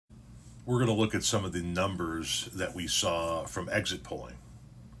We're going to look at some of the numbers that we saw from exit polling,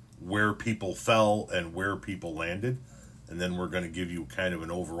 where people fell and where people landed, and then we're going to give you kind of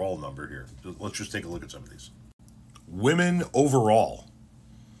an overall number here. Let's just take a look at some of these. Women overall.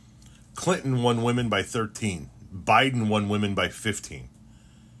 Clinton won women by 13. Biden won women by 15.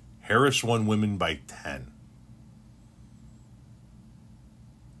 Harris won women by 10.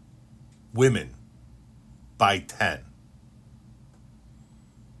 Women by 10.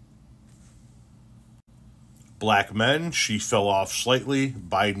 Black men, she fell off slightly.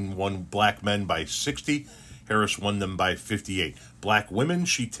 Biden won black men by 60. Harris won them by 58. Black women,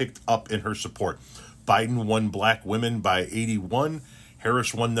 she ticked up in her support. Biden won black women by 81.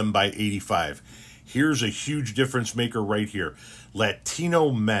 Harris won them by 85. Here's a huge difference maker right here. Latino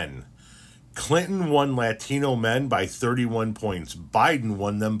men. Clinton won Latino men by 31 points. Biden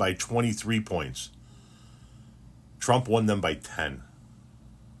won them by 23 points. Trump won them by 10.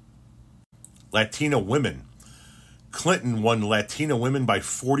 Latino women. Clinton won Latino women by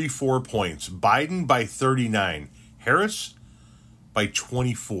 44 points. Biden by 39. Harris by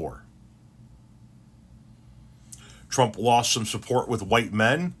 24. Trump lost some support with white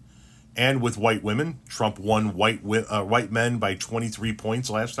men and with white women. Trump won white men by 23 points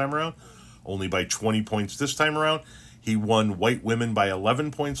last time around, only by 20 points this time around. He won white women by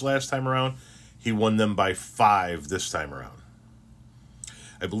 11 points last time around. He won them by 5 this time around.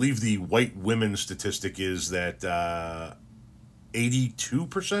 I believe the white women statistic is that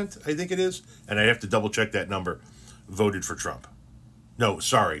 82%, I think it is, and I have to double check that number, voted for Trump. No,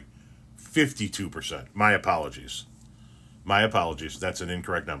 sorry, 52%. My apologies. My apologies. That's an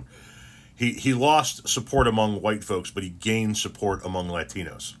incorrect number. He lost support among white folks, but he gained support among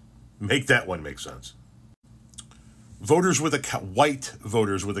Latinos. Make that one make sense. White voters with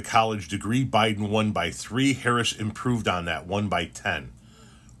a college degree, Biden won by 3. Harris improved on that, won by 10.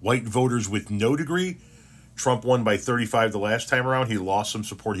 White voters with no degree, Trump won by 35 the last time around. He lost some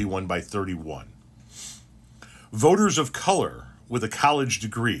support. He won by 31. Voters of color with a college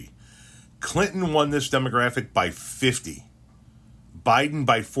degree, Clinton won this demographic by 50. Biden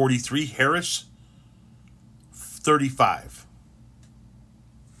by 43. Harris, 35.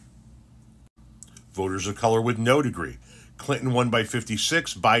 Voters of color with no degree, Clinton won by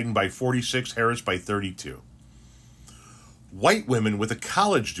 56. Biden by 46. Harris by 32. White women with a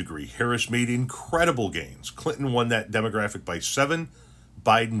college degree, Harris made incredible gains. Clinton won that demographic by 7,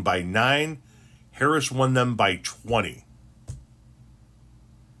 Biden by 9, Harris won them by 20.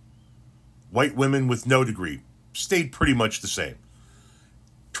 White women with no degree stayed pretty much the same.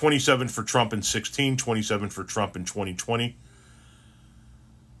 27 for Trump in 16, 27 for Trump in 2020,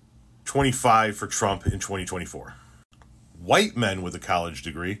 25 for Trump in 2024. White men with a college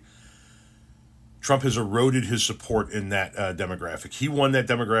degree, Trump has eroded his support in that demographic. He won that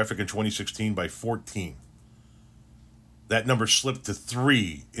demographic in 2016 by 14. That number slipped to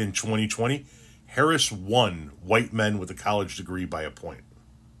 3 in 2020. Harris won white men with a college degree by a point.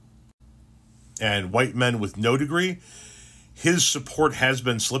 And white men with no degree, his support has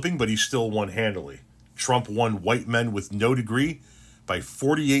been slipping, but he still won handily. Trump won white men with no degree by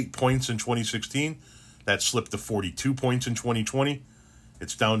 48 points in 2016. That slipped to 42 points in 2020.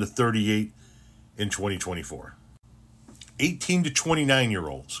 It's down to 38 in 2024. 18 to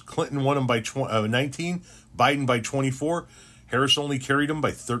 29-year-olds. Clinton won them by 19, Biden by 24. Harris only carried them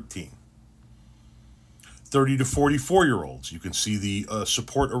by 13. 30 to 44-year-olds. You can see the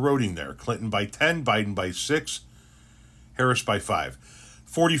support eroding there. Clinton by 10, Biden by 6, Harris by 5.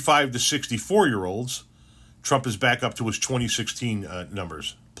 45 to 64-year-olds. Trump is back up to his 2016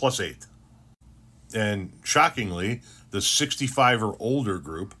 numbers, plus 8. And shockingly, the 65 or older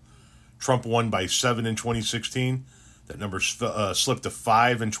group, Trump won by 7 in 2016. That number slipped to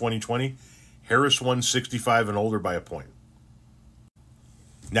 5 in 2020. Harris won 65 and older by a point.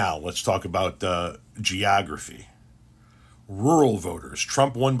 Now, let's talk about geography. Rural voters.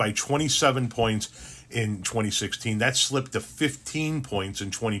 Trump won by 27 points in 2016. That slipped to 15 points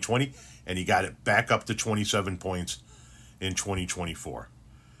in 2020, and he got it back up to 27 points in 2024.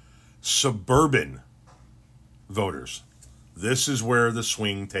 Suburban voters. This is where the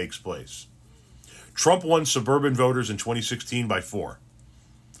swing takes place. Trump won suburban voters in 2016 by 4.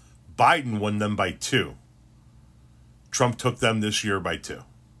 Biden won them by 2. Trump took them this year by 2.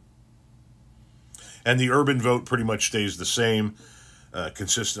 And the urban vote pretty much stays the same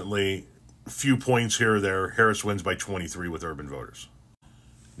consistently. A few points here or there. Harris wins by 23 with urban voters.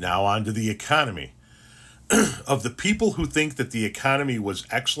 Now on to the economy. Of the people who think that the economy was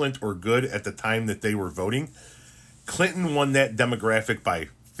excellent or good at the time that they were voting, Clinton won that demographic by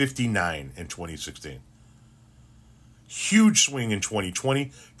 59 in 2016. Huge swing in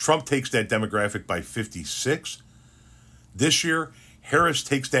 2020. Trump takes that demographic by 56. This year, Harris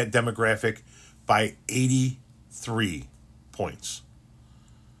takes that demographic by 83 points.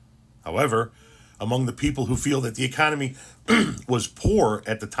 However, among the people who feel that the economy was poor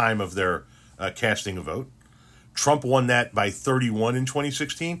at the time of their casting a vote, Trump won that by 31 in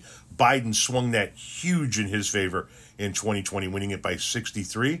 2016. Biden swung that huge in his favor in 2020, winning it by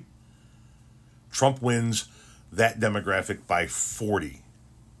 63. Trump wins that demographic by 40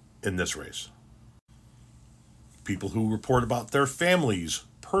 in this race. People who report about their family's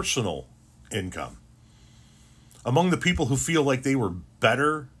personal income. Among the people who feel like they were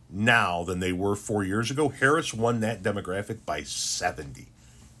better now than they were 4 years ago, Harris won that demographic by 70,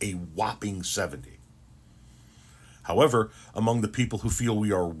 a whopping 70. However, among the people who feel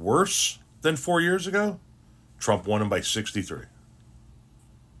we are worse than 4 years ago, Trump won them by 63.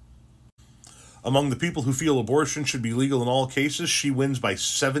 Among the people who feel abortion should be legal in all cases, she wins by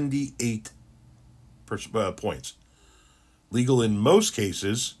 78 points. Legal in most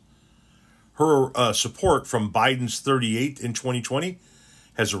cases, her support from Biden's 38 in 2020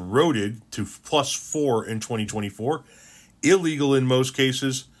 has eroded to +4 in 2024. Illegal in most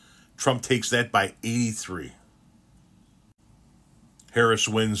cases, Trump takes that by 83. Harris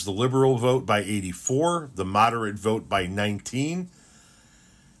wins the liberal vote by 84, the moderate vote by 19,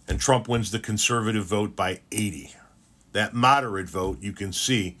 and Trump wins the conservative vote by 80. That moderate vote, you can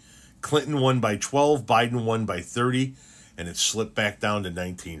see, Clinton won by 12, Biden won by 30, and it slipped back down to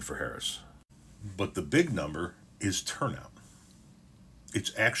 19 for Harris. But the big number is turnout.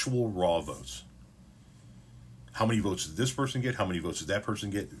 It's actual raw votes. How many votes did this person get? How many votes did that person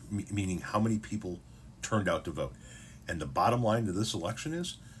get? Meaning how many people turned out to vote. And the bottom line to this election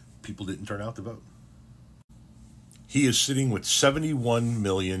is people didn't turn out to vote. He is sitting with 71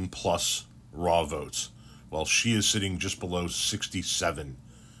 million plus raw votes, while she is sitting just below 67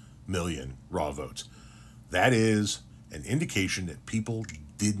 million raw votes. That is an indication that people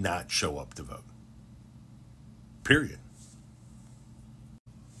did not show up to vote. Period.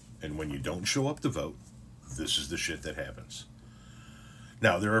 And when you don't show up to vote, this is the shit that happens.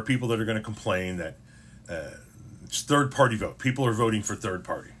 Now, there are people that are going to complain that it's third-party vote. People are voting for third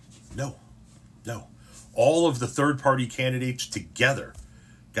party. No. All of the third-party candidates together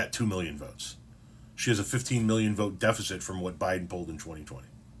got 2 million votes. She has a 15 million vote deficit from what Biden pulled in 2020.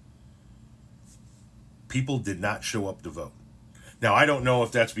 People did not show up to vote. Now, I don't know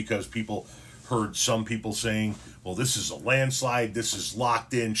if that's because people heard some people saying, well, this is a landslide, this is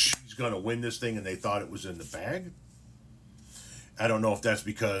locked in, she's going to win this thing, and they thought it was in the bag. I don't know if that's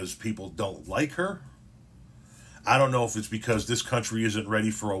because people don't like her. I don't know if it's because this country isn't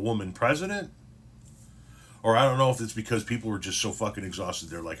ready for a woman president. Or I don't know if it's because people were just so fucking exhausted,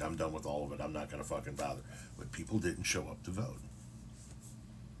 they're like, I'm done with all of it, I'm not going to fucking bother. But people didn't show up to vote.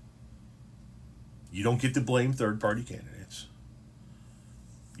 You don't get to blame third-party candidates.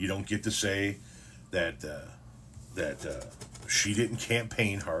 You don't get to say that she didn't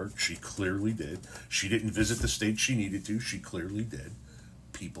campaign hard. She clearly did. She didn't visit the states she needed to. She clearly did.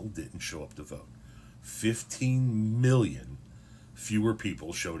 People didn't show up to vote. 15 million fewer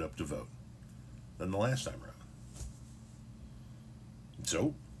people showed up to vote than the last time around.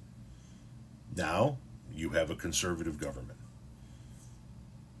 So, now you have a conservative government.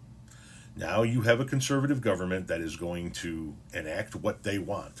 Now you have a conservative government that is going to enact what they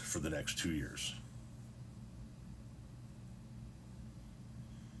want for the next 2 years.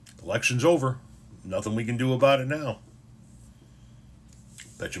 Election's over. Nothing we can do about it now.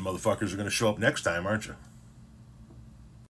 Bet you motherfuckers are going to show up next time, aren't you?